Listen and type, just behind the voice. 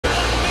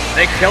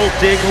the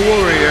Celtic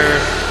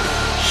Warrior,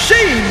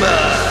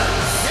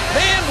 Sheamus.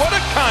 Man, what a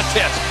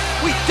contest!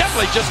 We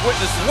definitely just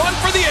witnessed one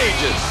for the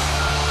ages.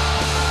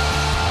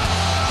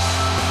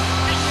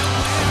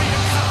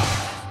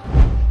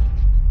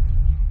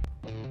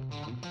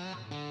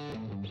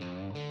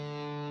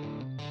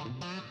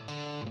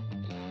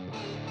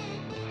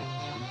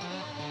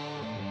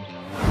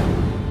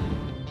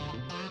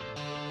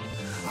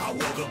 I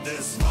woke up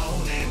this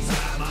morning,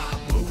 tied my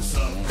boots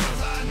up,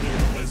 cause I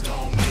knew it's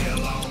gonna be a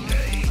long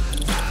day.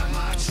 Tied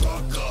my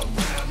truck up,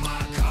 grabbed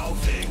my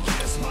coffee,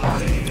 kissed my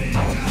baby,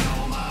 got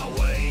on my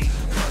way.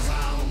 Cause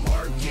I'm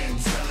working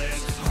till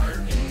it's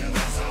hurting, and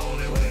that's the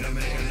only way to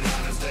make an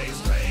honest day's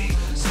pay.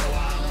 So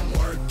I'm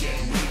working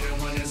even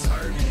when it's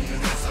hurting,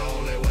 and that's the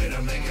only way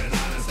to make an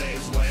honest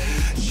day's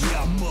wage.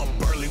 Yeah, I'm up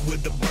early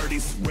with the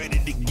birdies, ready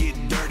to get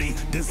dirty.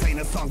 This ain't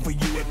a song for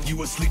you if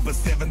you asleep at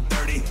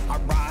 7:30. I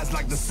rise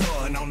like the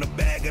sun on the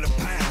bag of the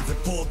pounds, and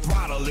full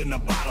throttle in the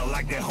bottle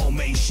like that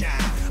homemade shine.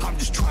 I'm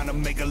just trying to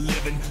make a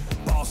living,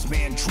 boss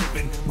man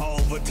tripping. My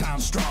overtime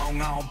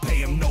strong, I don't pay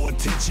him no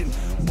attention.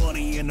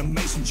 Money in the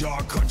mason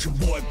jar, country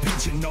boy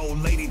pitching.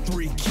 Old lady,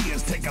 3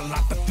 kids, take a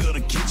lot to fill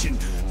the kitchen.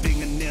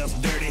 Fingernails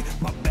dirty,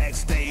 my back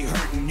stay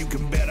hurting. You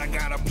can bet I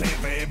got a plan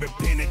for every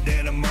penny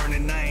that I'm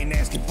earning. I ain't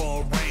asking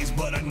for a raise,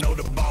 but I know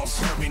the boss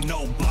hurt me.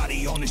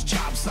 Nobody on this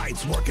job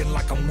site's working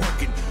like I'm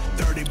working.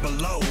 30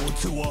 below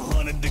to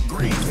 100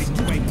 degrees, and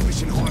you ain't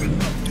pushing hard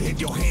enough and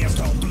your hands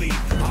don't bleed.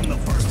 I'm the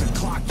first to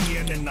clock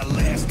in and the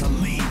last to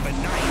leave, and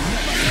I ain't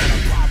never had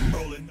a problem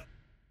rolling up.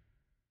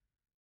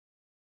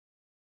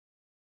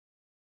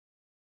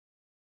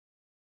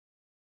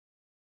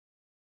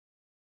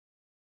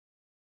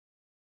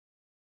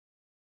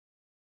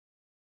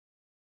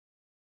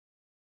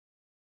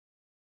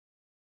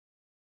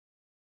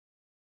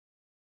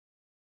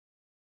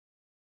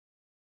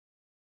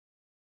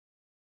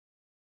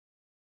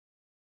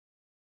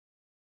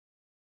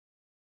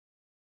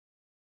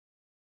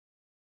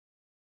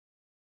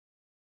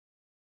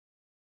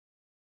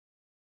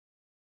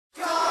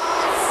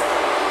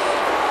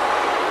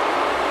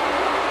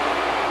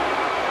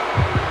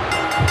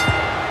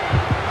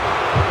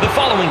 The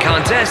following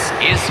contest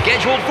is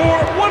scheduled for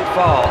one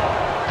fall.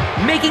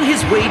 Making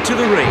his way to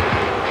the ring,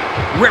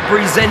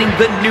 representing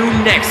the new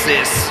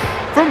Nexus,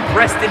 from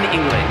Preston,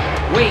 England,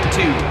 weighing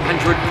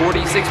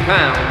 246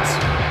 pounds,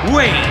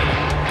 Wayne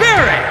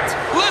Barrett.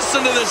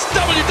 Listen to this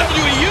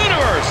WWE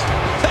Universe!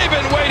 They've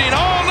been waiting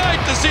all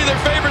night to see their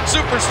favorite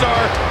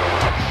superstar.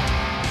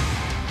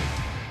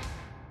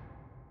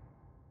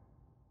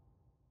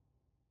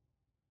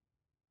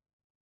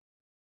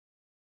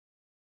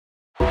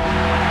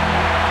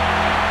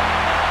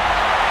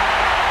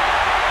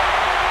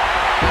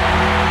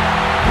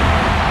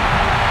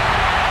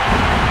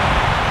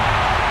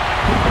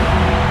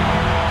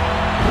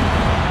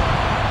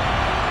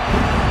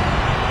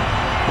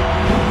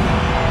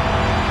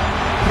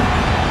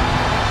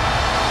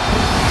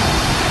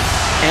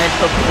 And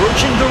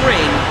approaching the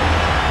ring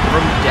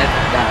from Death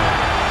Valley,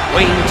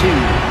 weighing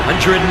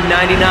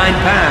 299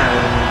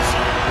 pounds,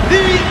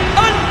 The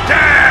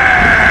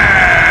Undertaker!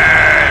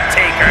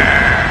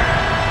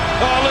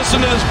 Oh,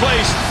 listen to this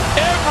place.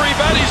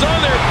 Everybody's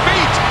on their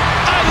feet.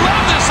 I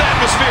love this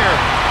atmosphere.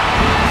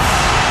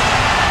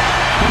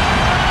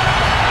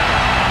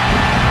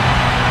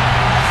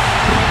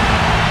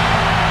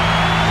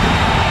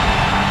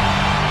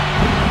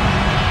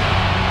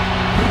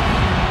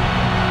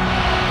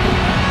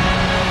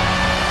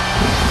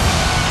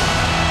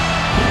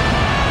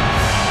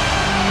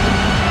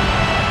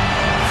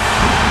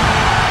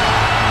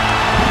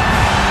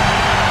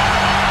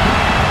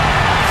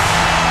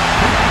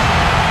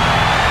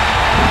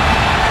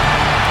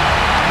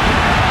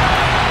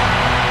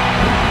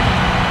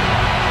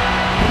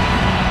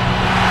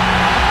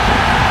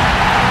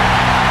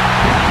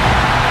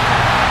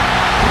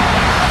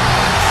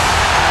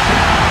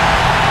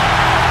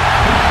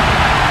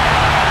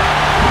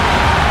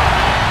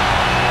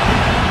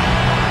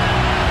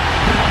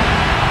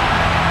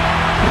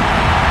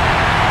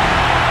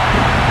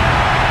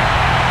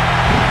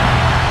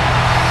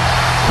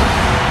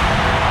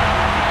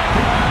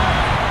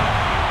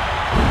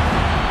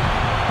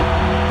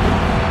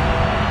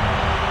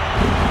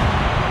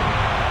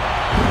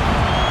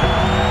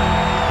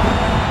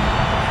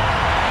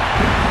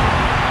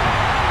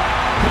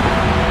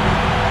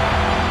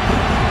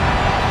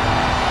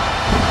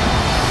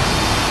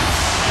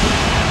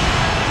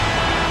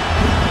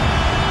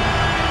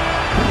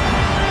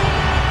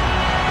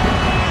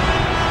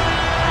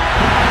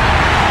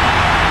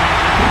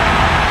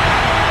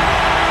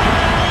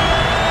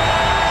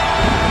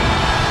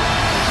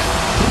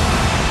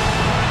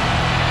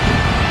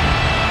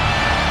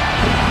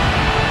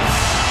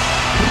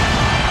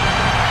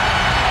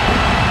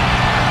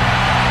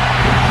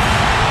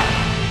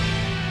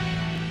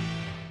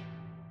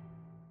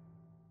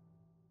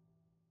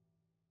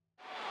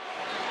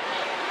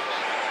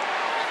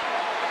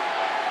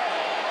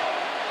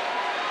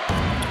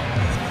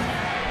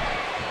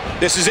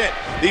 This is it.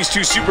 These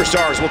two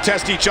superstars will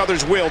test each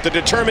other's will to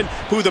determine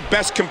who the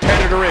best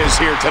competitor is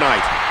here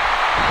tonight.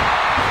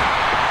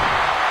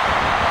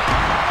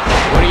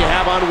 What do you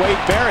have on Wade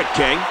Barrett,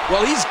 King?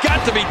 Well, he's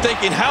got to be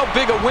thinking how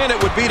big a win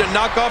it would be to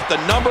knock off the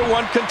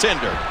 #1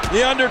 contender.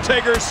 The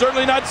Undertaker is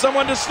certainly not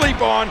someone to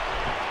sleep on.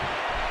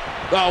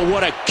 Oh,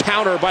 what a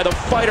counter by the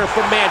fighter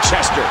from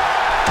Manchester.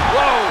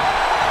 Whoa.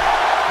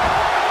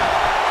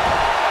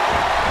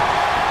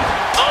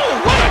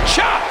 Oh, what a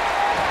chop.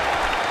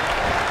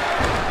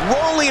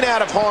 Rolling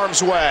out of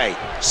harm's way.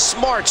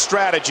 Smart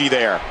strategy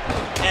there.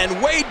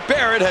 And Wade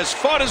Barrett has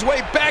fought his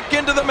way back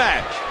into the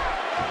match.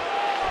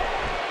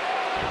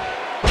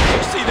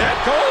 You see that,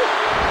 Cole?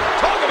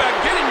 Talk about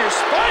getting your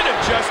spine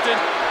adjusted.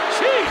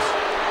 Jeez.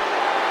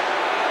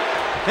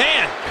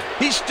 Man,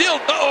 he's still,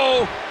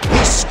 uh-oh.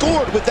 He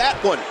scored with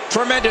that one.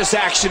 Tremendous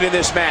action in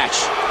this match.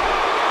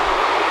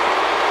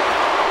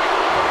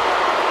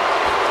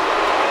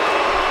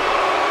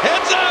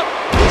 Heads up.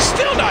 He's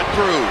still not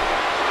through.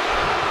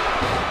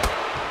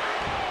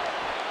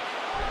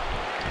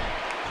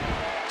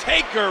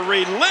 Taker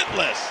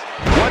relentless.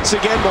 Once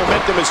again,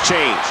 momentum has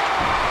changed.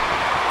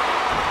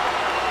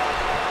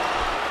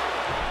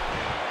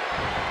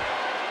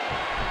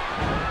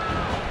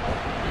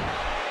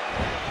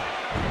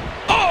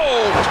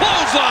 Oh,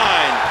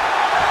 clothesline.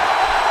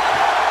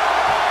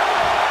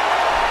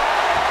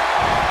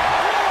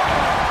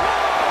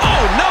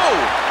 Oh,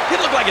 no. It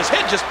looked like his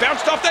head just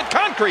bounced off that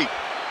concrete.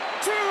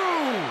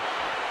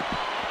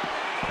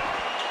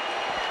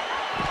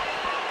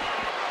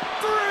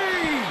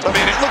 I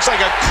mean, it looks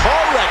like a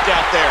car wreck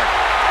out there.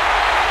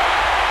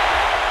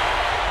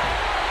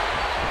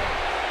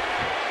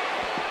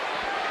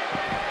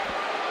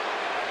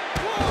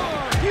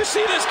 You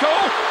see this,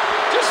 Cole?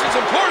 Just as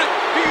important.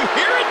 Do you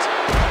hear it?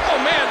 Oh,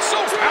 man, so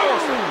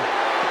powerful.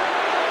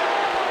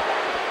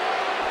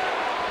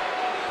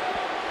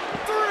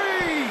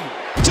 3.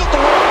 Tilt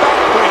the world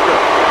backbreaker.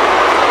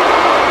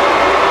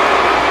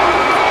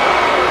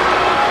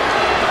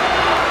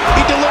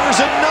 He delivers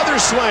another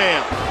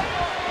slam.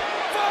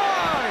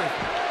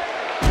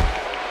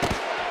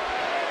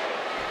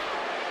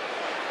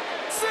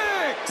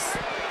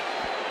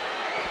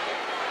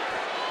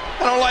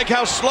 I don't like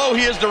how slow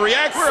he is to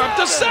react. We're up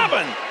to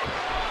 7. 8.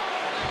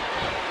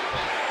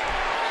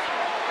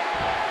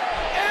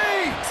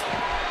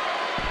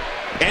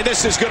 And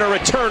this is going to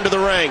return to the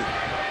ring.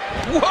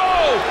 Whoa!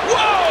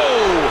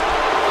 Whoa!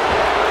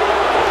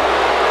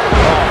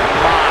 Oh,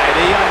 my,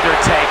 The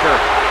Undertaker.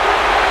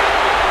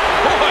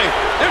 Boy,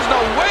 there's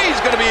no way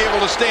he's going to be able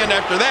to stand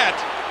after that.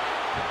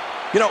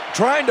 You know,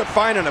 trying to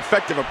find an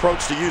effective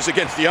approach to use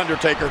against The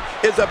Undertaker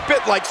is a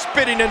bit like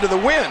spitting into the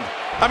wind.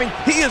 I mean,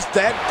 he is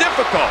that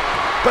difficult.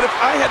 But if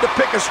I had to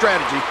pick a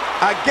strategy,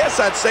 I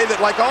guess I'd say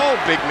that like all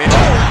big men... Oh,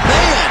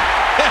 man!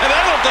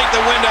 That'll take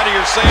the wind out of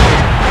your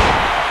sails.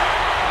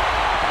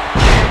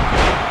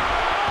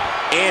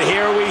 And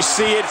here we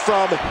see it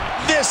from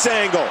this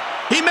angle.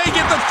 He may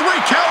get the 3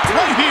 count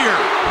right here.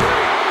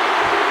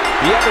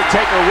 The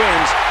Undertaker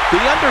wins.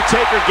 The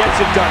Undertaker gets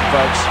it done,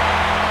 folks.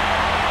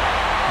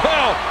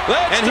 Well,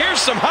 and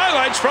here's some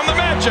highlights from the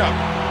matchup.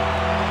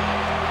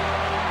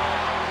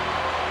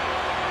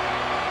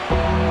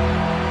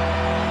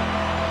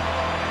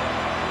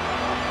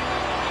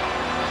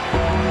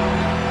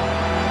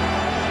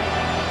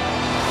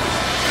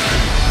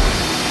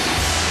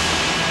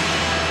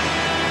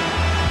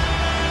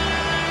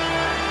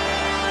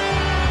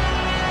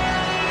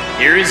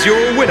 Here is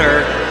your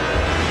winner,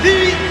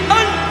 The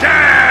Undertaker.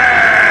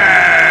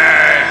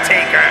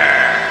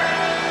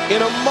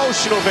 An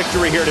emotional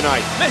victory here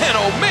tonight. Man,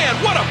 oh man,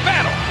 what a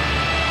battle.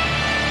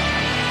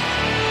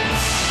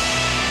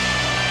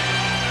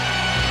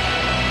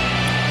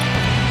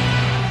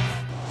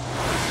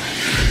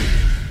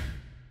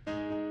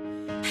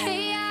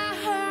 Hey, I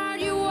heard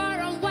you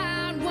were a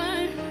wild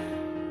one.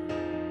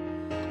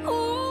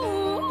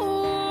 Ooh,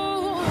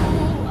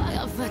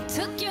 if I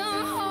took you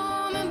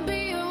home and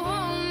be a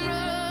home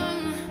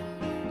run,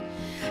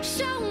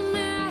 show me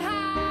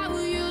how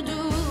you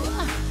do.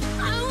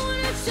 I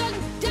wanna shut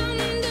down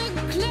the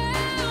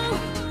cloud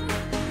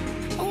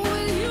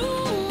with you.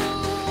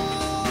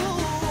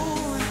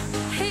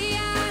 Hey, I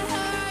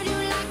heard you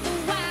like the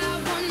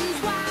wild ones,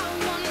 wild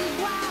ones,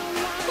 wild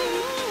ones.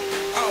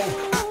 Oh,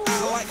 I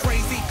like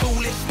crazy,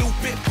 foolish,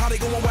 stupid, probably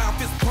going wild,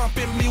 fist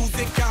pumping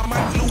music. I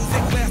might lose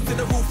it, glass to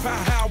the roof,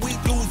 how we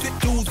lose it,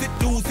 lose it,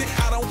 lose it.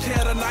 I don't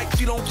care tonight,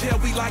 she don't care,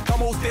 we like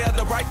almost there,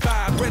 the right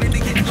vibe, ready to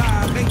get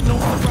live, ain't no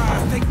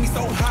surprise, take me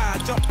so high,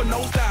 jumping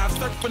those dives,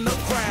 surfing the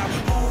crowd.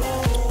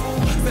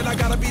 Ooh, said I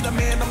gotta be the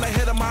man, I'm the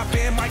head of my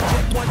band, might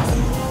check 1,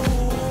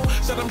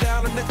 2. Shut them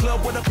down in the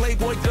club where the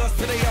Playboy does,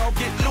 so they all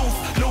get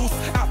loose, loose,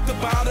 out the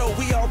bottle.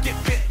 We all get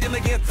fit in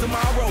again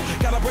tomorrow.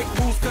 Gotta break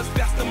rules, cause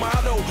that's the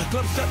motto.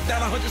 Club shut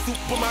down 100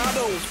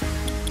 supermodels.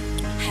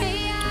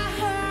 Hey, I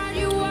heard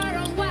you were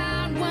a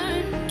wild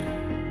one.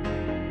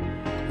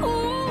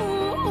 Ooh,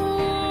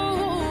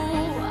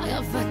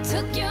 if I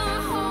took you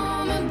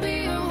home and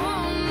be a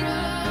home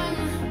run,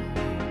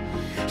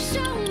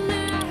 show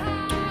me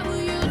how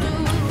you do.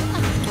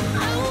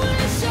 I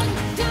wanna shut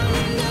down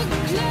the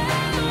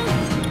cloud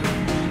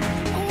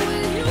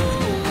with you.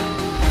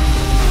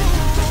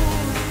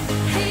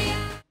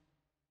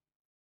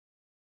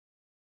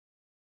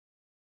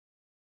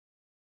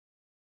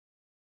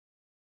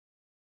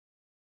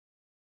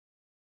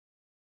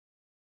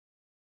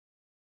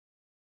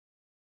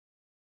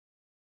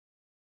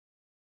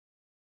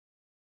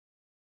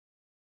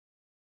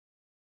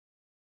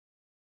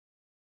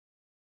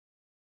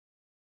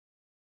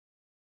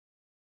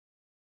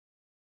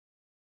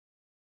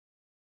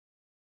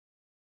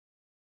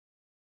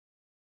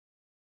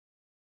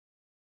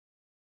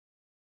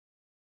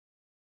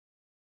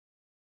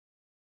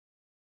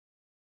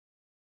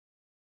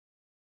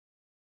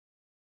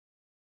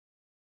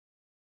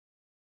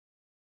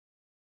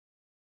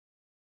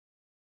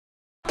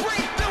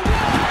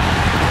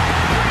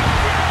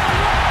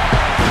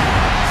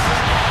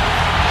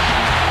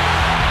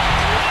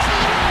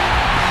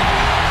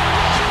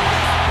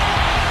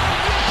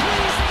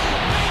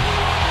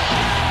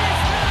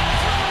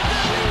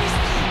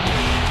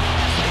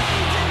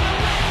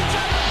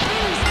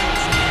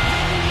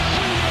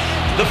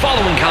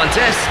 following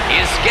contest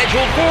is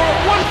scheduled for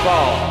one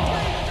fall.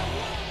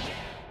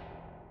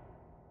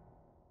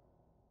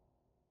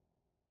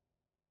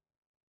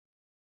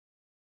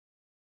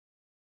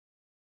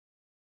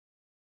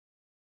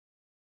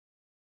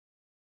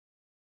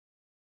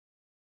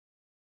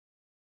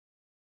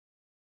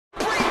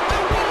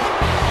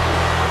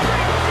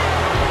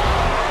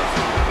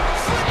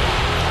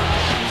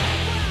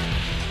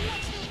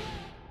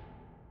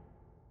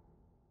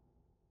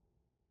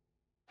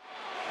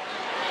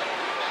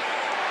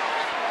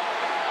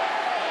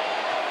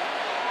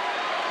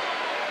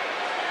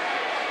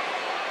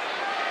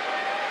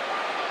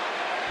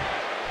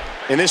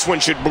 And this one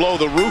should blow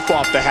the roof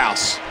off the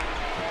house.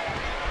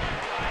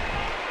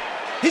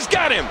 He's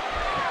got him.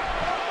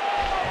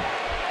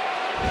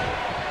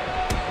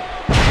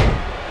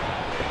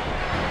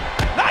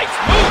 Nice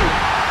move.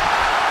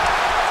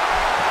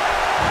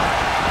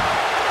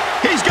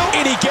 He's going.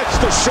 And he gets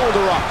the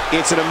shoulder up.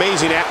 It's an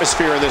amazing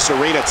atmosphere in this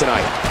arena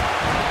tonight.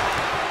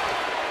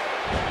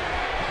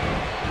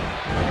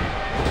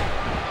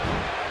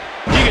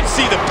 You can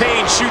see the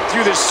pain shoot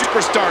through the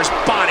superstar's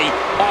body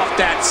off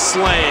that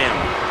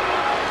slam.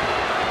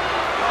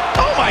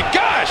 Oh my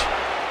gosh!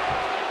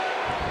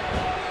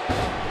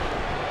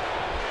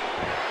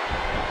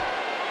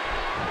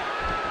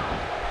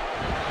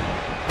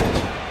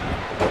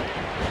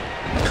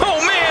 Oh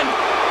man!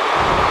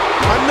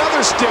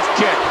 Another stiff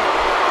kick.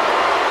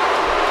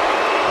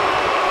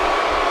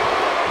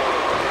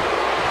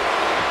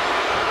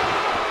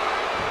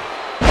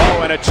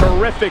 Oh, and a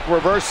terrific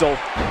reversal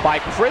by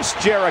Chris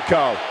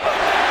Jericho.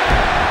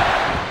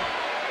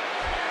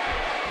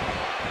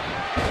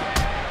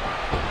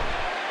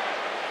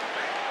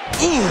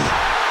 Ooh.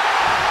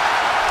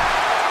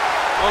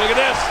 Oh, look at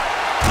this.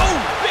 Oh,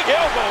 big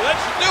elbow. That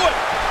should do it.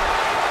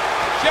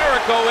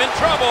 Jericho in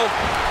trouble.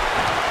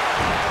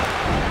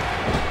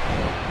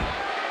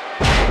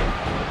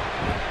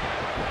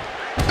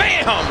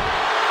 Bam!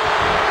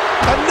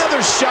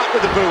 Another shot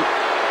with the boot.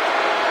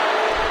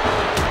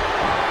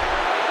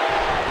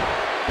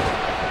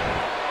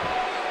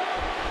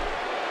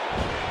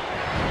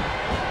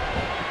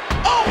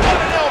 Oh, what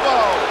an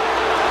elbow!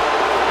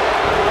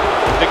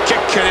 The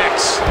kick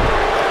connects.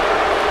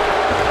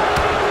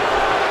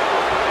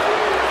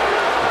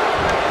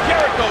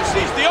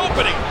 Sees the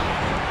opening.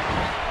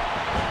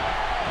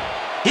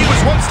 He was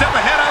one step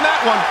ahead on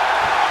that one.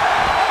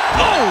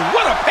 Oh,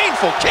 what a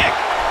painful kick.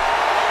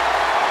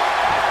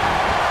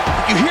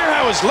 You hear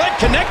how his leg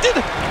connected?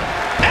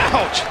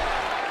 Ouch.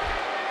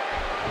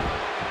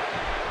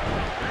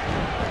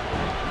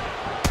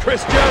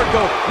 Chris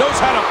Jericho knows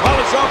how to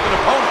polish off an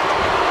opponent.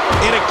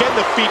 And again,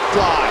 the feet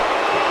fly.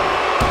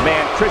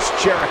 Man, Chris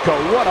Jericho,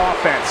 what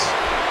offense.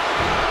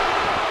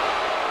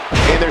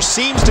 And there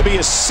seems to be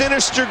a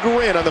sinister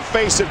grin on the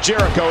face of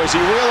Jericho as he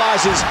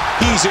realizes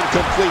he's in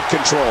complete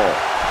control.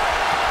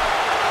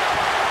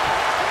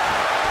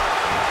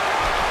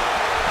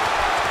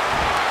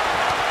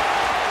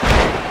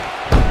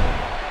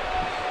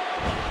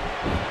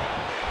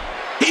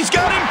 He's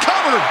got him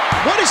covered.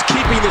 What is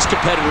keeping this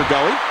competitor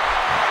going?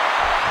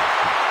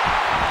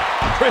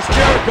 Chris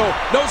Jericho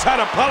knows how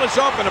to polish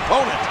off an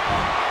opponent.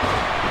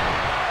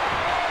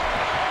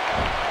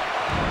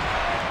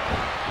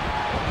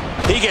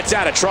 He gets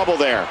out of trouble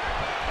there.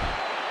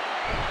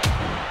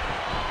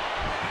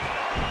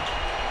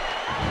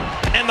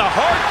 And the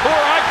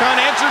hardcore icon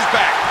answers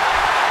back.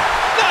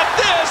 Not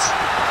this!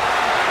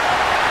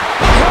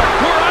 The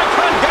hardcore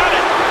icon got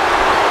it!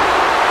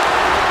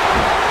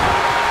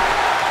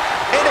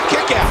 And a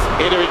kick out.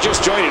 And if you're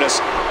just joining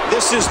us,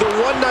 this is the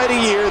one night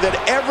a year that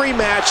every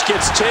match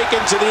gets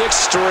taken to the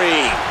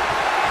extreme.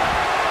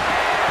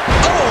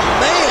 Oh,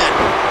 man!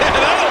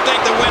 That'll take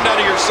the wind out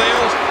of your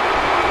sails.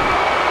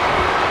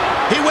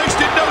 He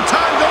wasted no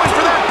time going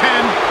for that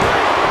pin.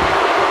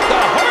 The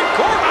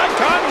hardcore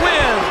icon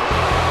wins.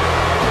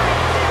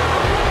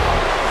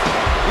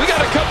 We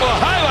got a couple of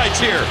highlights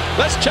here.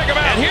 Let's check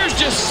them out. And here's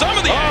just some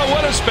of the action. Oh,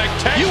 what a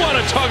spectacular. You want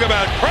to talk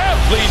about crowd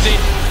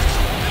pleasing.